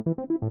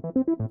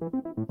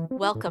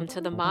Welcome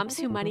to the Moms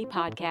Who Money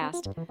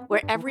podcast,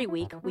 where every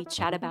week we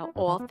chat about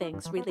all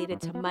things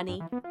related to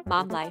money,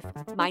 mom life,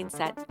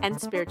 mindset,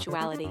 and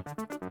spirituality.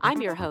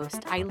 I'm your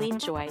host, Eileen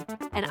Joy,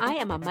 and I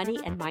am a money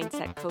and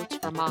mindset coach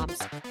for moms,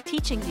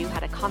 teaching you how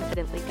to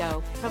confidently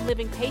go from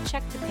living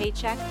paycheck to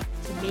paycheck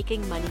to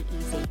making money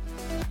easy.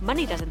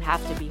 Money doesn't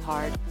have to be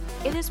hard.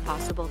 It is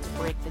possible to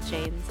break the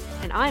chains,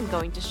 and I'm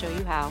going to show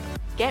you how.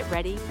 Get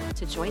ready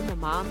to join the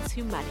Moms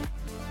Who Money.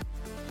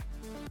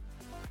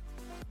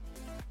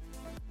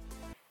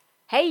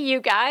 Hey,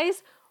 you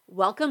guys!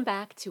 Welcome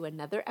back to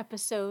another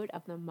episode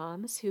of the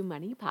Moms Who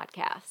Money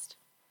podcast.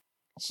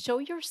 Show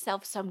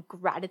yourself some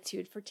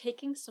gratitude for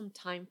taking some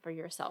time for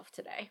yourself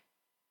today.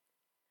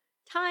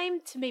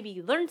 Time to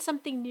maybe learn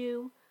something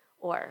new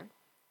or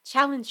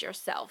challenge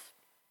yourself.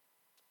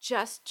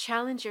 Just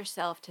challenge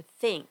yourself to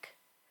think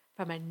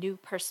from a new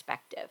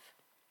perspective.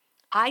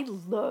 I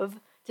love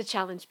to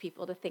challenge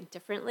people to think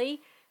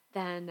differently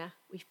than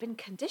we've been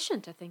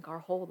conditioned to think our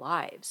whole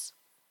lives.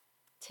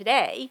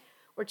 Today,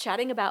 we're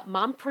chatting about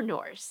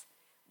mompreneurs.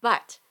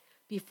 But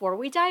before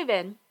we dive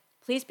in,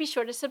 please be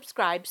sure to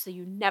subscribe so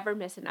you never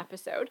miss an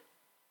episode.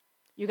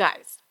 You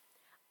guys,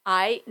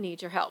 I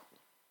need your help.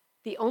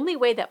 The only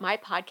way that my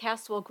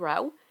podcast will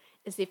grow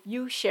is if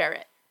you share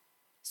it.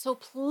 So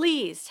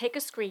please take a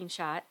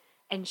screenshot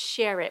and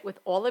share it with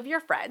all of your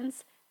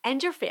friends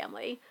and your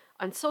family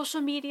on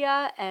social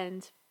media,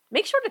 and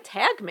make sure to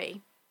tag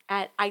me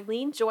at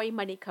Eileen Joy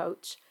Money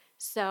Coach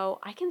so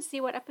I can see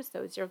what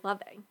episodes you're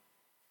loving.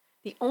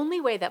 The only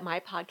way that my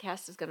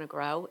podcast is going to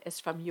grow is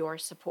from your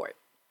support.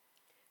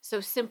 So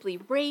simply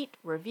rate,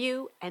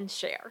 review, and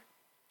share.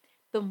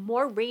 The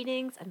more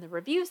ratings and the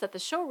reviews that the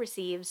show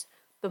receives,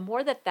 the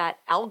more that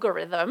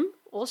algorithm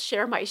will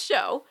share my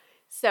show,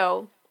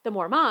 so the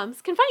more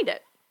moms can find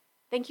it.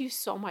 Thank you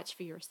so much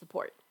for your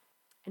support.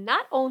 And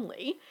not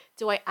only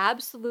do I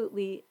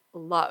absolutely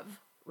love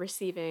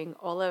receiving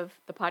all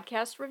of the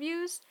podcast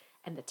reviews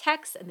and the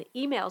texts and the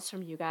emails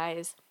from you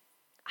guys,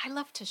 I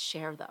love to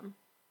share them.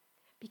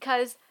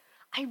 Because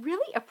I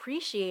really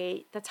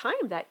appreciate the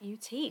time that you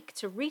take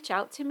to reach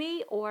out to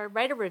me or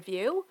write a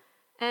review.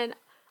 And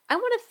I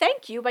want to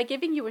thank you by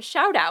giving you a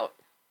shout out,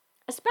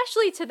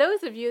 especially to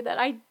those of you that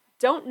I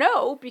don't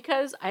know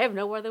because I have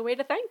no other way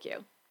to thank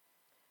you.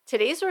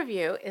 Today's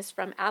review is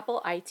from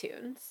Apple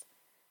iTunes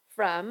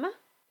from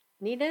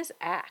Nina's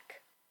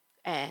Ack.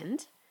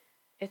 And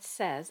it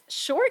says,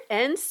 short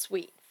and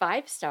sweet,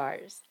 5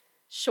 stars.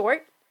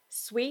 Short,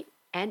 sweet,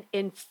 and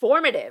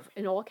informative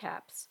in all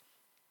caps.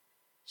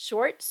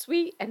 Short,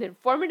 sweet, and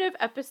informative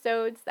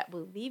episodes that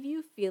will leave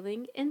you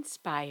feeling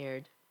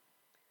inspired.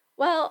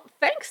 Well,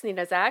 thanks,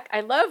 Nina Zach.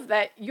 I love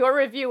that your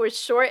review is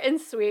short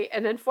and sweet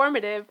and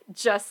informative,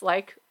 just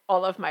like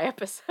all of my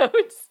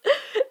episodes.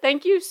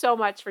 Thank you so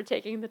much for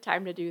taking the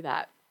time to do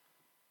that.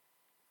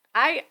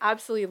 I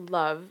absolutely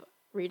love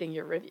reading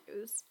your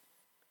reviews.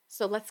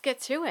 So let's get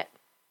to it.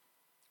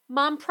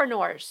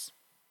 Mompreneurs.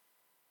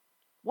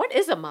 What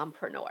is a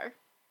mompreneur?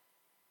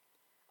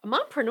 A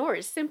mompreneur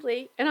is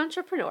simply an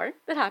entrepreneur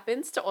that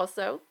happens to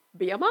also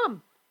be a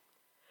mom.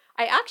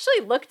 I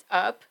actually looked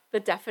up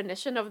the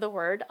definition of the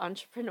word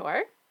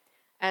entrepreneur,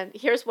 and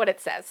here's what it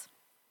says.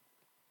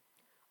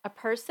 A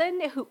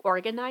person who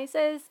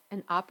organizes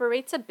and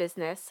operates a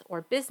business or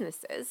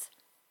businesses,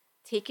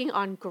 taking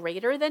on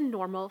greater than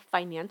normal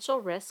financial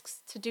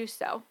risks to do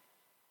so.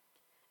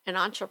 An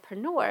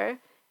entrepreneur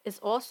is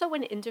also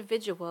an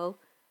individual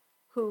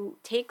who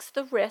takes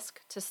the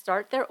risk to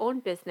start their own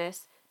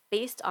business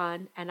based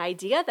on an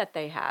idea that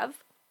they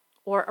have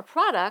or a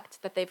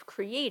product that they've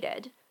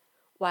created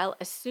while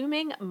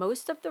assuming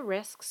most of the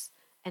risks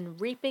and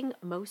reaping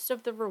most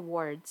of the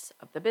rewards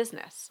of the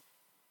business.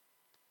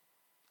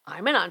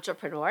 I'm an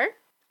entrepreneur.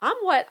 I'm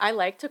what I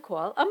like to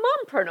call a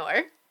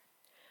mompreneur.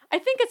 I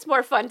think it's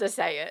more fun to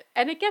say it,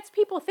 and it gets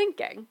people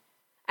thinking.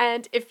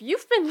 And if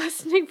you've been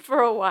listening for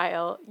a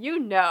while, you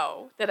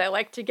know that I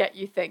like to get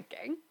you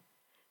thinking.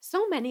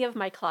 So many of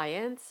my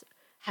clients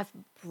have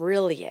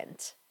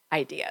brilliant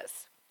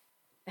ideas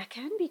that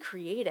can be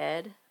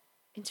created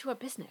into a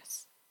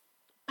business,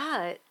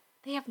 but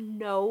they have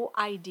no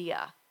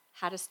idea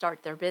how to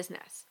start their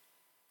business.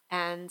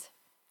 And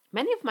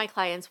many of my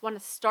clients want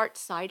to start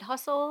side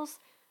hustles,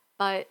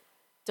 but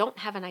don't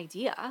have an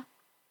idea.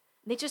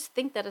 They just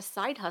think that a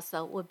side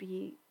hustle would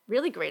be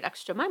really great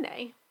extra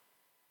money.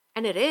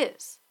 And it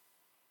is.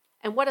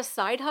 And what a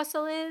side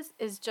hustle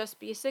is just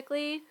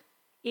basically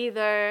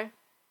either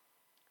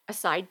a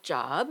side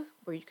job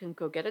where you can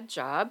go get a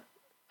job,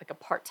 like a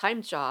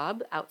part-time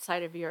job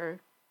outside of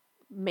your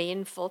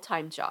main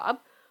full-time job,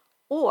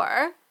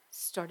 or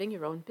starting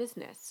your own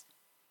business.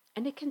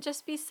 And it can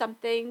just be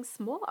something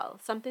small,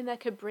 something that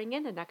could bring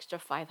in an extra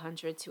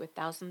 $500 to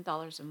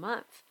 $1,000 a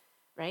month,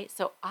 right?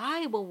 So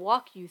I will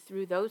walk you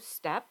through those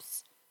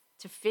steps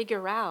to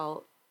figure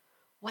out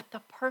what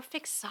the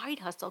perfect side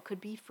hustle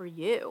could be for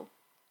you.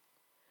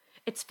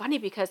 It's funny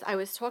because I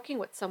was talking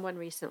with someone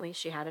recently.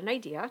 She had an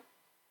idea.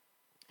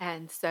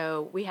 And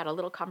so we had a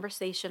little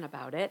conversation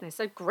about it. And I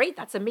said, great,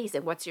 that's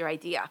amazing. What's your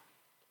idea?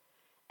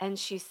 And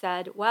she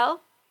said,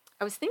 well,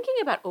 I was thinking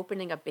about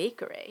opening a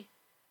bakery.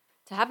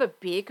 To have a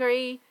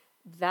bakery,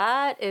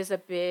 that is a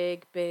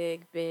big,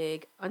 big,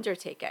 big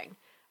undertaking,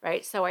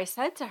 right? So I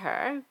said to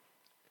her,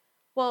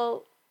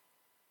 well,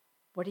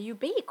 what do you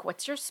bake?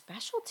 What's your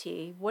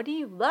specialty? What do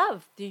you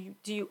love? Do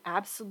you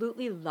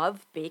absolutely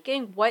love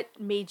baking? What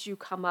made you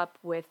come up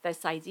with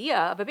this idea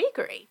of a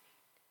bakery?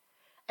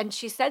 And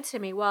she said to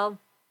me, well,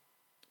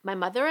 my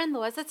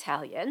mother-in-law is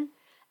Italian,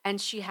 and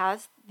she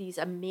has these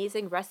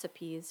amazing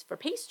recipes for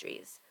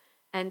pastries.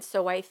 And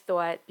so I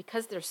thought,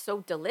 because they're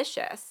so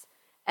delicious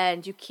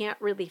and you can't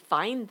really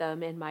find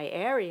them in my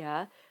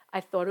area,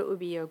 I thought it would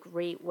be a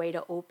great way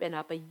to open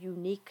up a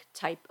unique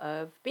type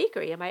of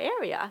bakery in my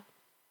area.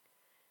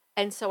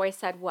 And so I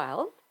said,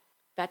 well,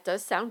 that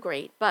does sound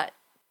great, but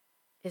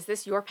is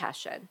this your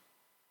passion?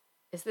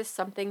 Is this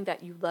something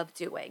that you love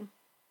doing?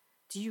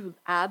 Do you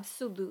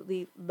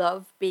absolutely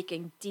love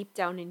baking deep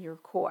down in your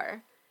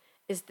core?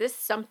 Is this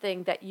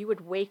something that you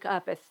would wake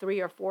up at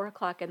 3 or 4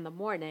 o'clock in the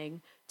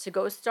morning to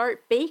go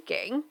start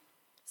baking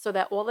so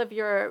that all of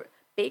your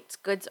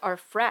baked goods are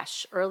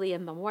fresh early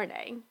in the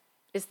morning?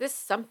 Is this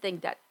something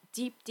that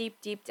deep, deep,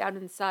 deep down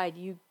inside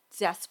you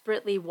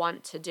desperately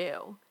want to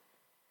do?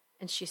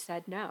 And she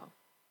said no.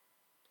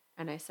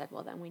 And I said,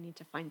 well, then we need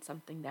to find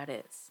something that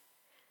is.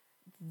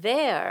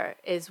 There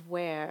is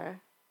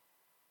where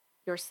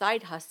your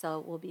side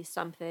hustle will be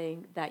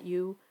something that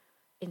you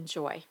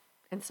enjoy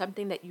and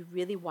something that you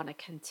really want to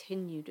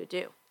continue to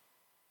do.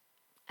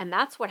 And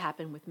that's what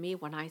happened with me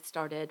when I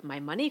started my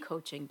money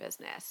coaching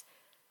business.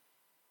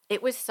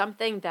 It was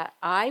something that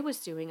I was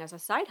doing as a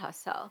side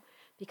hustle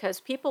because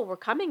people were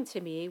coming to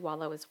me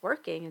while I was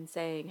working and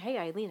saying, hey,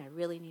 Eileen, I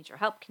really need your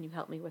help. Can you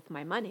help me with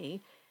my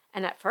money?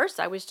 And at first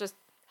I was just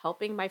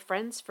helping my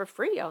friends for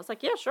free. I was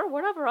like, yeah, sure,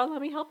 whatever.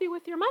 Let me help you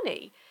with your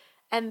money.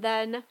 And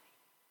then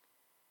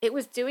it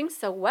was doing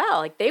so well,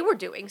 like they were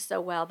doing so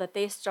well that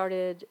they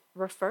started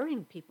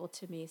referring people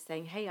to me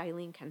saying, hey,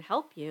 Eileen can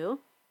help you.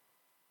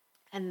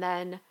 And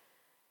then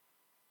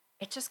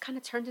it just kind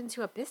of turned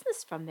into a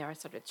business from there. I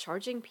started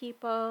charging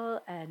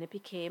people and it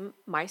became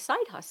my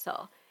side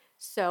hustle.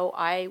 So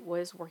I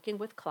was working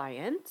with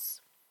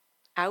clients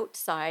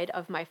outside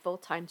of my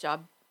full-time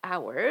job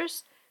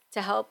hours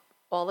to help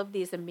all of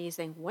these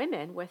amazing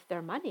women with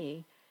their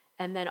money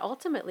and then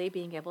ultimately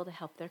being able to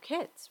help their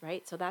kids,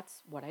 right? So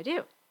that's what I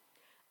do.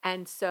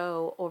 And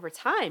so over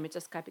time, it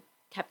just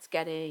kept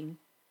getting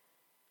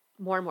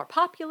more and more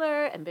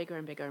popular and bigger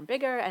and bigger and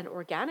bigger. And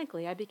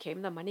organically, I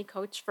became the money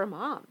coach for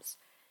moms.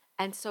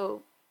 And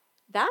so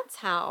that's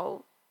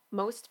how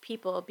most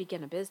people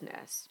begin a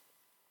business,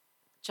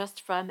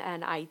 just from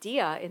an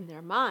idea in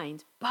their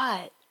mind.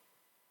 But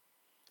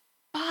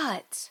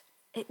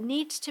it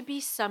needs to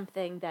be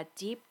something that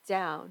deep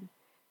down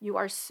you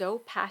are so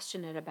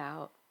passionate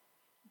about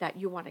that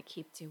you want to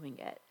keep doing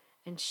it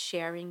and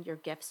sharing your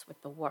gifts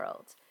with the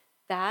world.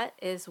 That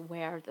is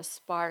where the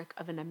spark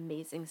of an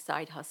amazing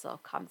side hustle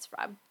comes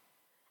from.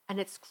 And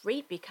it's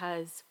great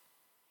because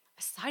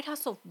a side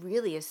hustle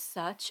really is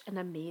such an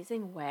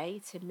amazing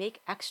way to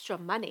make extra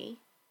money.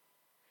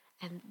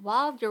 And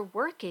while you're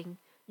working,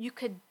 you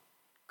could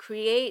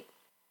create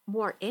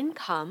more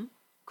income,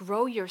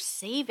 grow your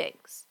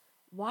savings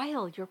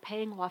while you're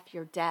paying off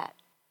your debt.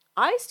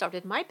 I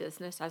started my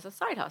business as a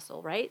side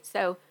hustle, right?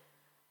 So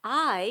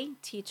I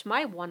teach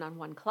my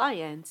one-on-one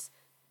clients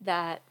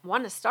that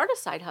want to start a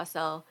side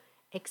hustle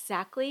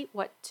exactly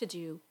what to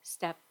do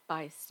step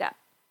by step.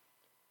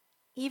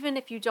 Even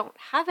if you don't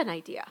have an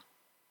idea,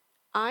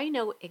 I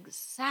know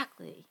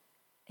exactly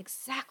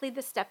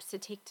the steps to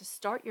take to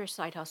start your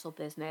side hustle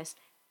business.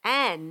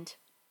 And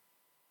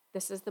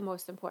this is the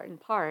most important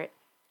part,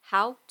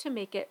 how to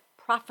make it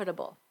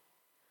profitable.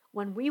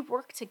 When we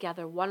work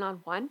together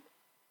one-on-one,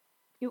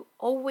 you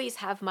always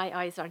have my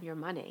eyes on your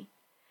money.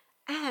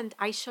 And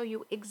I show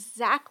you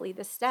exactly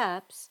the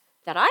steps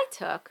that I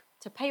took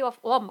to pay off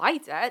all my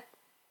debt,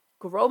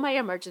 grow my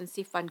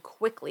emergency fund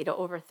quickly to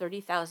over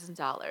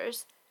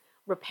 $30,000,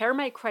 repair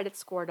my credit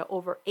score to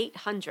over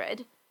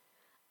 800,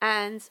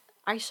 and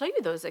I show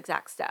you those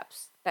exact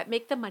steps that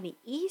make the money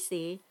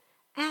easy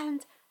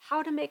and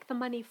how to make the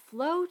money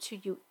flow to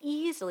you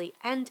easily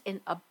and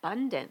in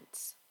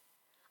abundance.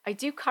 I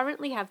do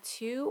currently have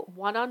 2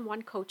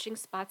 one-on-one coaching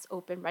spots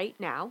open right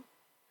now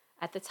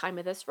at the time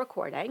of this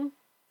recording.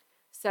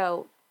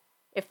 So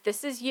if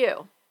this is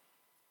you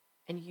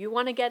and you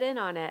want to get in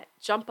on it,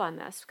 jump on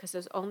this because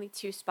there's only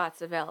 2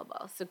 spots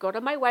available. So go to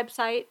my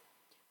website,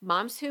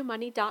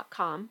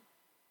 momswhomoney.com,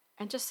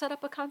 and just set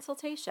up a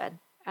consultation.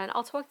 And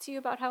I'll talk to you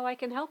about how I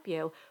can help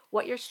you,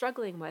 what you're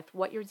struggling with,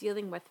 what you're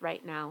dealing with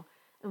right now,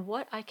 and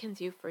what I can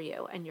do for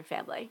you and your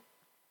family.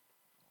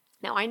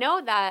 Now, I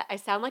know that I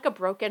sound like a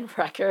broken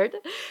record,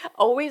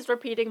 always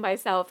repeating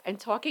myself and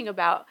talking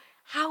about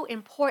how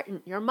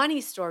important your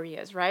money story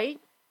is, right?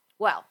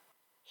 Well,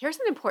 here's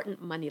an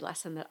important money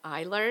lesson that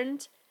I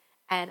learned,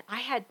 and I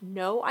had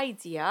no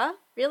idea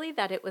really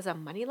that it was a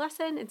money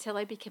lesson until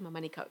I became a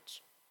money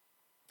coach.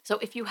 So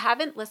if you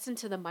haven't listened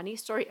to the money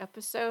story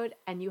episode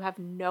and you have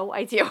no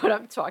idea what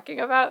I'm talking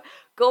about,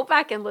 go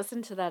back and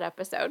listen to that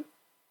episode.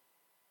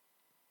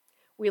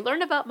 We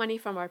learn about money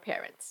from our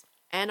parents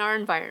and our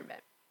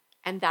environment,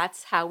 and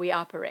that's how we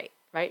operate,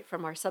 right?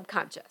 From our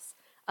subconscious,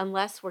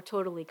 unless we're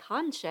totally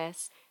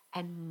conscious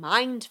and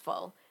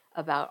mindful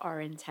about our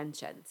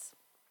intentions.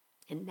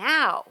 And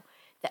now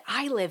that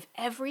I live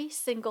every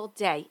single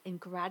day in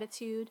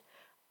gratitude,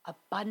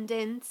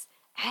 abundance,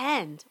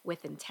 and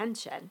with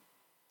intention,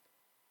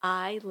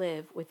 I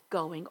live with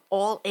going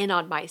all in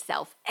on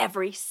myself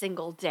every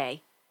single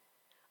day.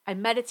 I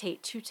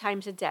meditate 2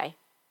 times a day,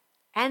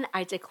 and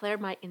I declare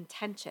my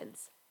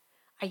intentions.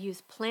 I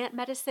use plant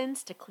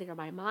medicines to clear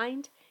my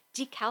mind,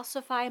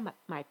 decalcify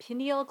my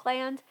pineal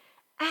gland,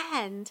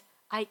 and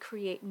I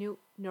create new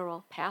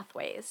neural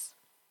pathways.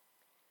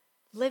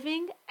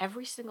 Living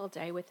every single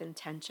day with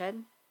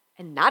intention,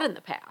 and not in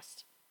the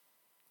past,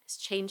 has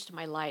changed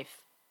my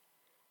life.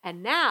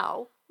 And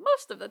now,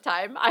 most of the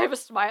time, I have a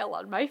smile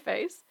on my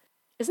face.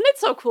 Isn't it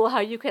so cool how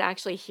you can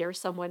actually hear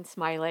someone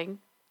smiling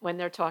when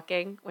they're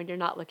talking, when you're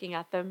not looking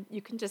at them?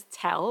 You can just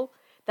tell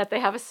that they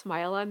have a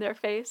smile on their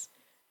face.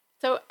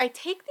 So I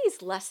take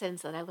these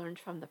lessons that I learned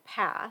from the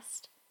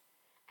past,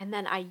 and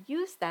then I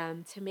use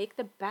them to make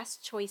the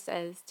best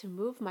choices to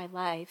move my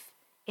life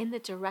in the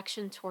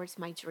direction towards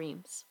my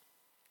dreams.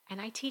 And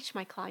I teach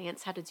my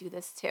clients how to do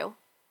this too.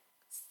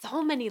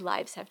 So many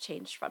lives have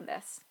changed from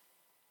this.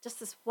 Just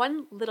this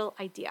one little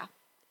idea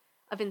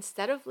of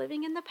instead of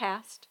living in the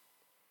past,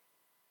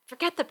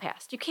 forget the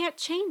past. You can't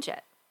change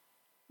it.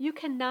 You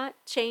cannot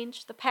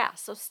change the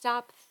past. So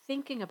stop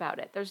thinking about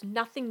it. There's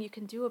nothing you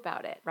can do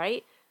about it,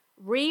 right?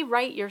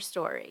 Rewrite your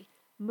story.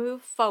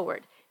 Move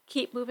forward.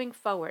 Keep moving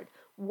forward.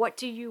 What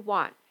do you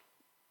want?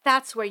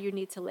 That's where you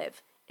need to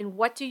live. And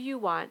what do you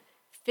want?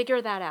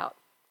 Figure that out.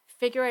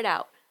 Figure it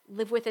out.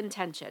 Live with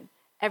intention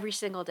every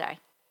single day.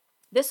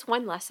 This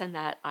one lesson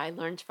that I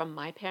learned from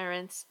my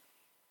parents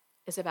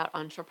is about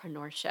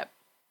entrepreneurship.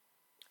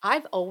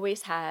 I've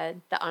always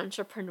had the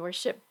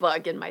entrepreneurship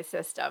bug in my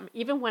system,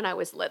 even when I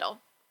was little.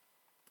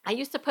 I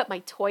used to put my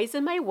toys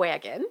in my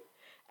wagon,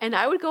 and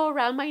I would go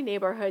around my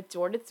neighborhood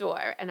door to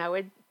door, and I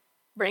would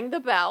ring the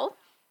bell,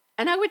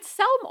 and I would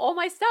sell all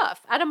my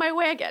stuff out of my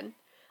wagon.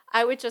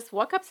 I would just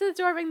walk up to the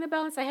door, ring the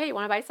bell, and say, hey, you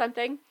want to buy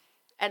something?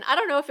 And I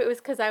don't know if it was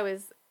because I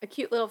was a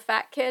cute little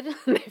fat kid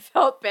and they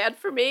felt bad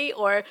for me,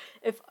 or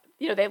if,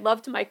 they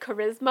loved my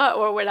charisma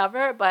or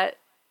whatever, but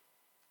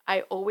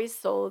I always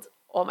sold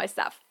all my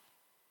stuff.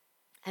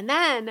 And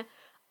then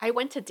I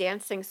went to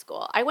dancing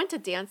school. I went to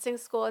dancing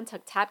school and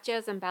took tap,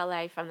 jazz, and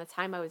ballet from the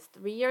time I was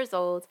 3 years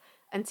old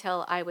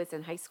until I was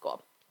in high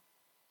school.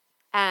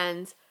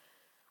 And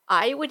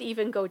I would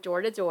even go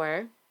door to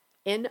door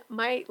in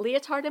my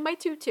leotard and my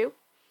tutu,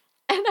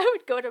 and I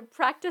would go to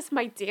practice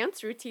my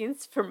dance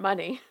routines for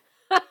money.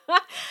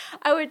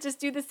 I would just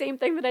do the same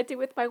thing that I do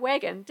with my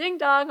wagon. Ding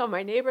dong on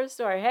my neighbor's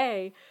door.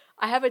 Hey,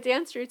 I have a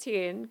dance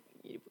routine.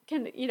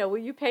 Will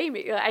you pay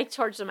me? I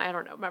charged them, I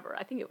don't know, remember,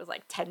 I think it was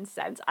like 10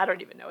 cents. I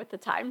don't even know at the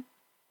time.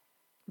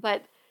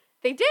 But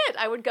they did.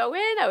 I would go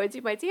in, I would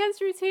do my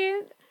dance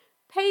routine,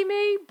 pay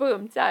me,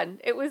 boom, done.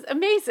 It was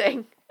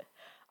amazing.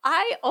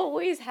 I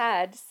always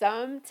had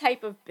some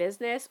type of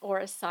business or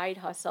a side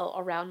hustle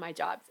around my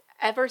jobs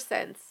ever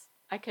since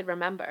I could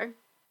remember.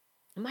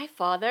 My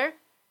father,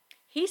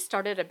 he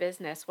started a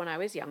business when I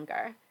was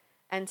younger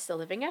and still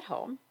living at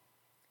home.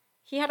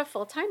 He had a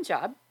full-time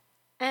job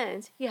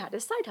and he had a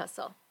side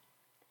hustle.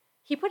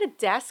 He put a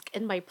desk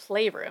in my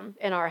playroom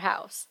in our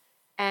house,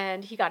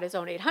 and he got his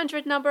own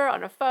 800 number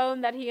on a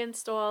phone that he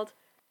installed.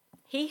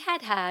 He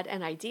had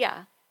an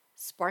idea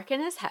spark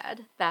in his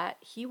head that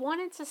he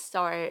wanted to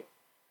start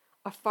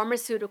a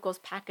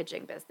pharmaceuticals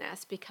packaging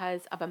business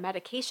because of a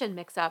medication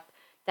mix-up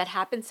that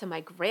happened to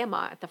my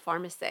grandma at the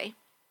pharmacy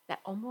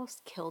that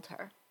almost killed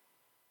her.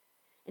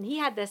 And he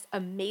had this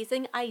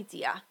amazing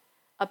idea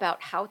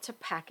about how to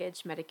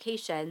package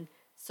medication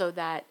so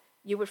that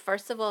you would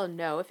first of all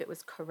know if it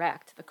was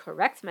correct, the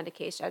correct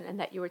medication, and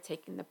that you were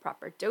taking the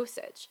proper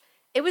dosage.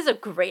 It was a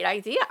great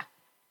idea.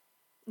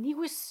 And he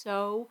was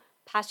so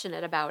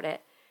passionate about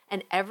it.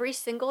 And every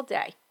single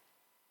day,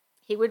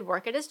 he would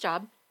work at his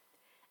job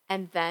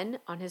and then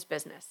on his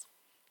business.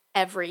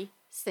 Every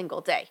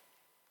single day.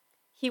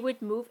 He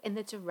would move in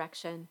the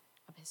direction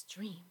of his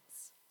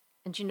dreams.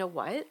 And you know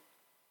what?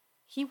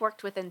 He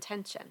worked with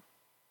intention.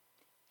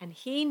 And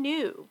he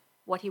knew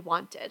what he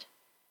wanted.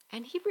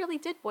 And he really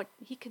did what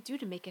he could do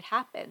to make it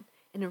happen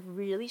in a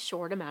really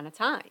short amount of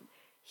time.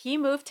 He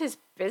moved his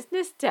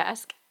business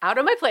desk out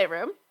of my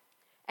playroom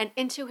and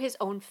into his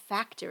own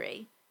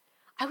factory.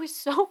 I was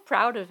so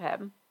proud of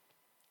him.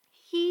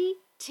 He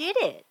did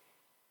it.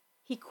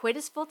 He quit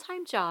his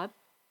full-time job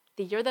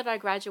the year that I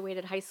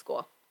graduated high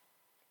school.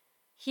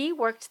 He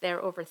worked there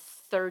over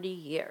 30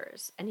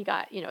 years, and he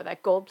got,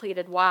 that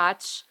gold-plated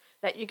watch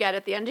that you get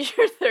at the end of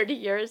your 30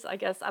 years. I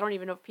guess I don't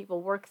even know if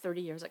people work 30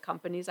 years at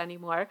companies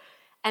anymore.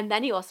 And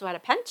then he also had a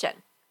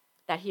pension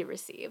that he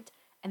received.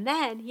 And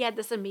then he had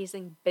this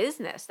amazing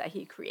business that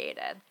he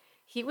created.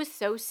 He was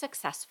so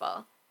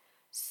successful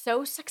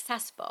so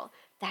successful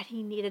that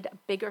he needed a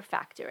bigger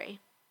factory,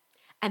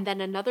 and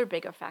then another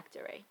bigger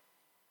factory,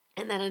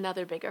 and then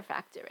another bigger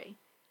factory.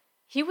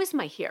 He was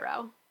my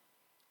hero.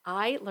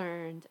 I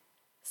learned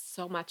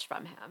so much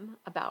from him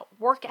about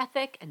work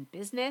ethic and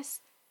business,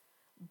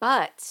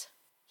 but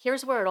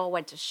here's where it all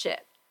went to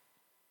shit.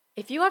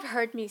 If you have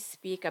heard me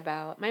speak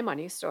about my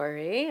money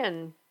story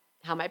and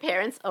how my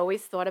parents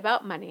always thought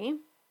about money,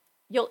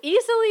 you'll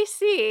easily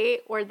see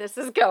where this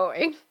is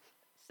going.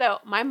 So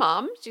my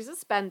mom, she's a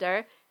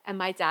spender, and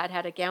my dad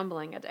had a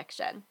gambling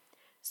addiction.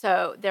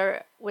 So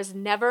there was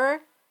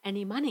never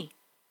any money.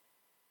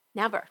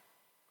 Never.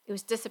 It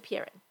was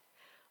disappearing.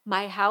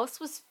 My house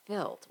was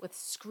filled with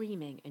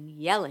screaming and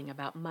yelling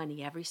about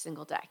money every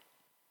single day.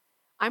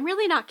 I'm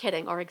really not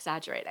kidding or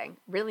exaggerating.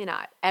 Really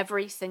not.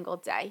 Every single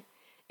day.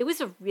 It was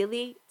a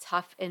really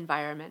tough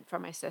environment for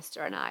my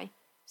sister and I.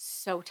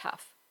 So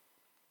tough.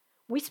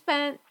 We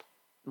spent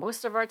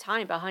most of our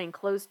time behind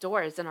closed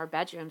doors in our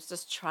bedrooms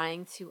just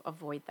trying to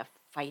avoid the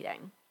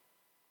fighting.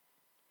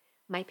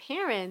 My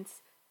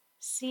parents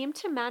seemed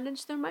to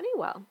manage their money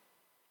well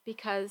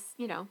because,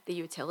 the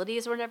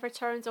utilities were never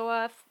turned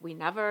off. We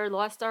never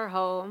lost our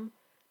home,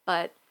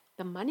 but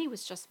the money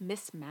was just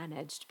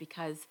mismanaged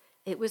because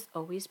it was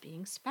always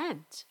being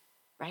spent,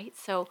 right?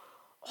 So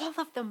all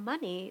of the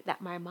money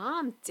that my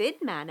mom did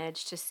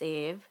manage to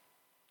save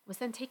was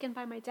then taken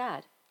by my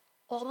dad.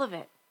 All of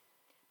it.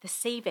 The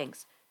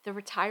savings, the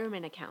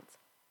retirement accounts,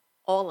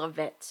 all of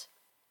it.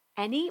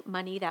 Any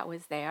money that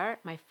was there,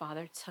 my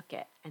father took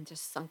it and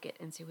just sunk it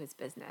into his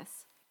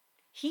business.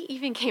 He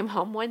even came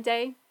home one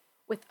day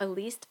with a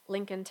leased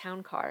Lincoln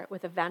Town car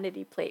with a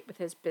vanity plate with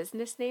his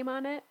business name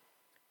on it.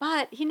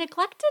 But he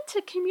neglected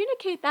to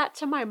communicate that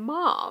to my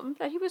mom,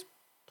 that he was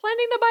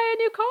planning to buy a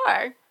new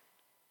car.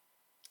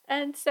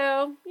 And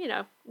so,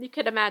 you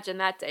could imagine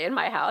that day in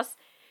my house.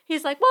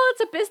 He's like, well,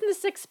 it's a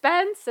business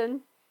expense.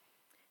 And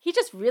he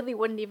just really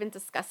wouldn't even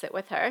discuss it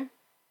with her.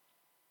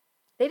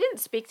 They didn't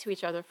speak to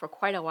each other for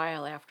quite a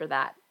while after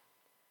that.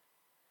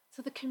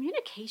 So the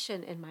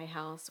communication in my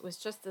house was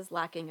just as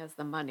lacking as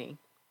the money.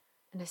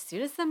 And as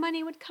soon as the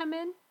money would come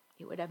in,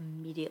 it would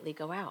immediately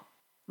go out.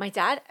 My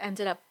dad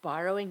ended up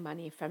borrowing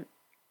money from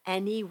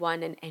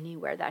anyone and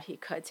anywhere that he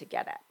could to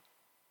get it.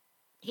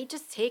 He'd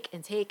just take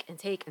and take and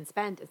take and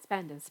spend and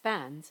spend and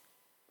spend.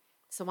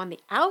 So on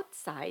the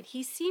outside,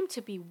 he seemed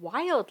to be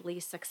wildly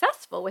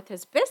successful with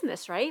his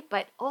business, right?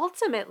 But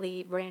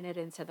ultimately ran it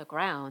into the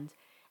ground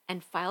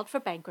and filed for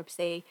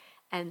bankruptcy,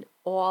 and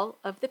all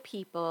of the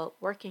people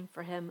working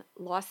for him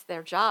lost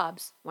their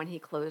jobs when he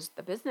closed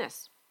the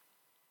business.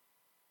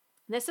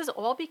 This is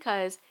all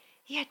because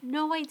he had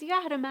no idea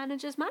how to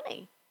manage his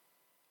money.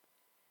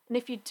 And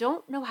if you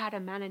don't know how to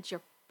manage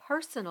your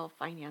personal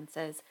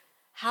finances,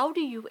 how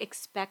do you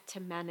expect to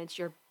manage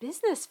your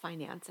business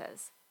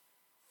finances?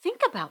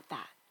 Think about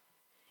that.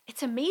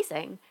 It's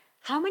amazing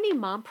how many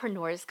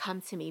mompreneurs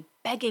come to me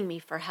begging me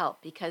for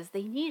help because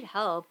they need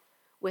help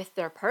with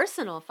their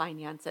personal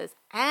finances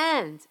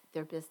and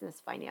their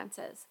business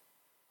finances.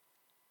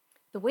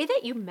 The way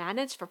that you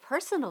manage for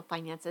personal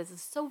finances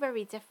is so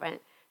very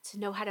different to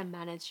know how to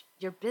manage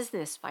your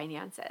business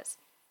finances.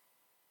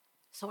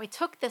 So I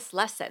took this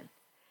lesson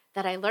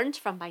that I learned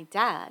from my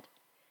dad,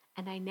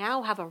 and I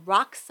now have a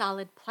rock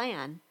solid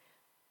plan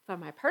for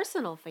my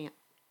personal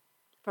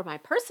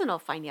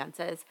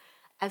finances,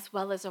 as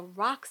well as a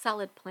rock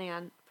solid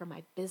plan for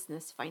my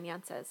business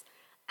finances.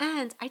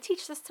 And I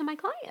teach this to my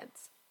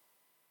clients.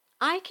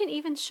 I can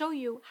even show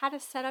you how to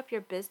set up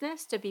your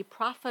business to be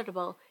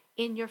profitable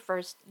in your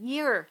first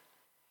year.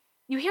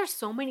 You hear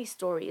so many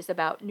stories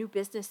about new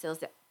businesses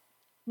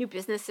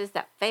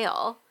that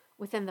fail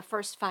within the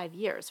first 5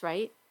 years,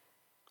 right?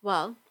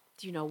 Well,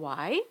 do you know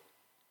why?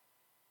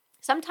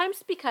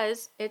 Sometimes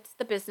because it's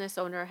the business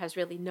owner has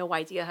really no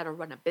idea how to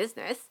run a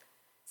business.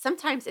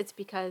 Sometimes it's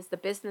because the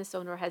business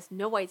owner has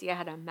no idea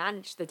how to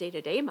manage the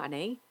day-to-day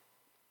money,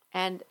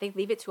 and they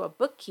leave it to a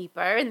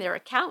bookkeeper and their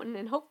accountant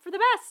and hope for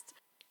the best.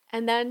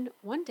 And then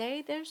one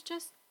day there's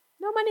just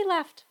no money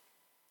left.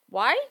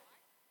 Why?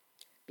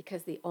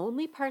 Because the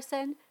only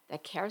person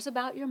that cares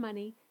about your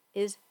money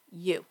is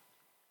you.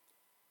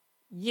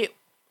 You.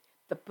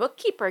 The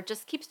bookkeeper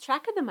just keeps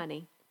track of the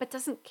money, but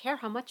doesn't care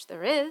how much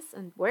there is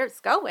and where it's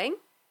going.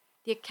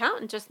 The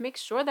accountant just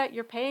makes sure that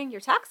you're paying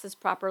your taxes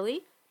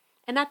properly.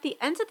 And at the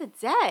end of the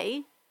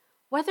day,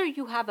 whether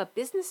you have a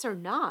business or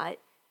not,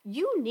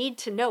 you need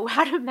to know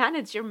how to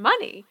manage your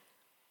money.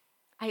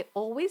 I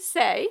always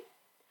say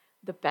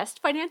the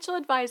best financial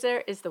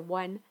advisor is the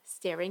one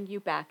staring you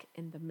back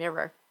in the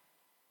mirror.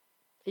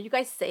 Are you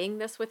guys saying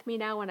this with me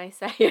now when I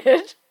say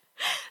it?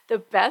 The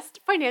best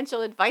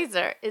financial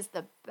advisor is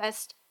the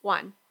best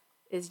one,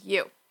 is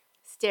you,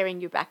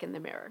 staring you back in the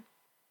mirror.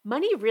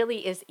 Money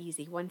really is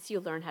easy once you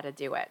learn how to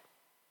do it.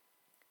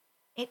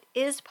 It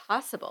is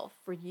possible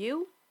for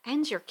you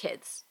and your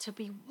kids to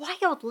be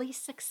wildly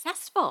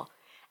successful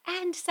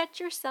and set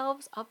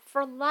yourselves up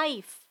for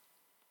life.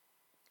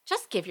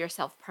 Just give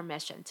yourself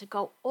permission to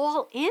go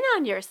all in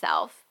on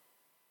yourself.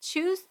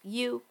 Choose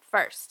you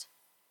first.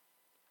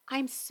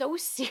 I'm so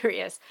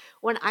serious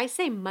when I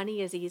say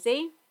money is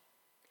easy,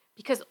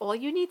 because all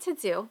you need to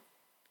do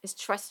is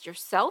trust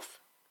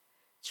yourself,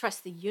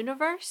 trust the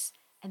universe,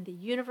 and the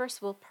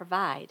universe will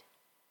provide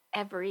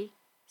every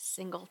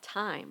single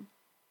time.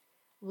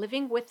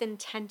 Living with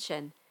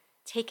intention,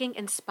 taking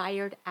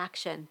inspired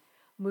action,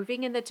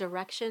 moving in the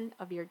direction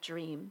of your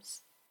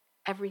dreams.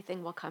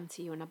 Everything will come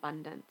to you in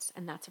abundance,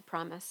 and that's a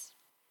promise.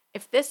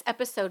 If this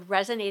episode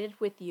resonated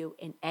with you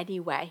in any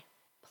way,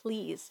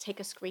 please take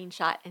a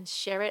screenshot and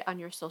share it on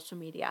your social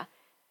media.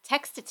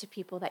 Text it to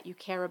people that you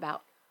care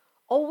about.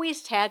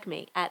 Always tag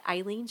me at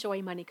Eileen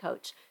Joy Money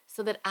Coach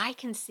so that I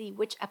can see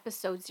which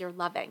episodes you're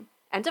loving.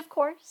 And of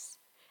course,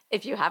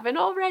 if you haven't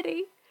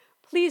already,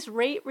 please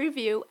rate,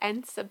 review,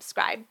 and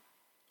subscribe.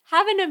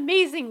 Have an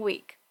amazing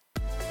week.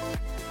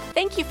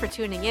 Thank you for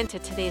tuning in to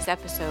today's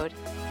episode.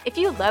 If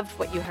you loved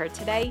what you heard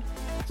today,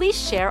 please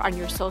share on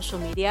your social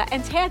media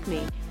and tag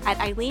me at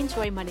Eileen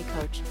Joy Money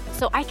Coach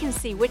so I can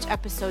see which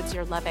episodes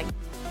you're loving.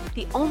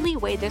 The only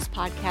way this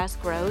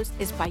podcast grows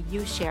is by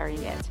you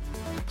sharing it.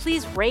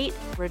 Please rate,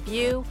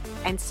 review,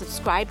 and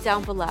subscribe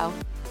down below.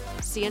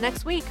 See you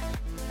next week.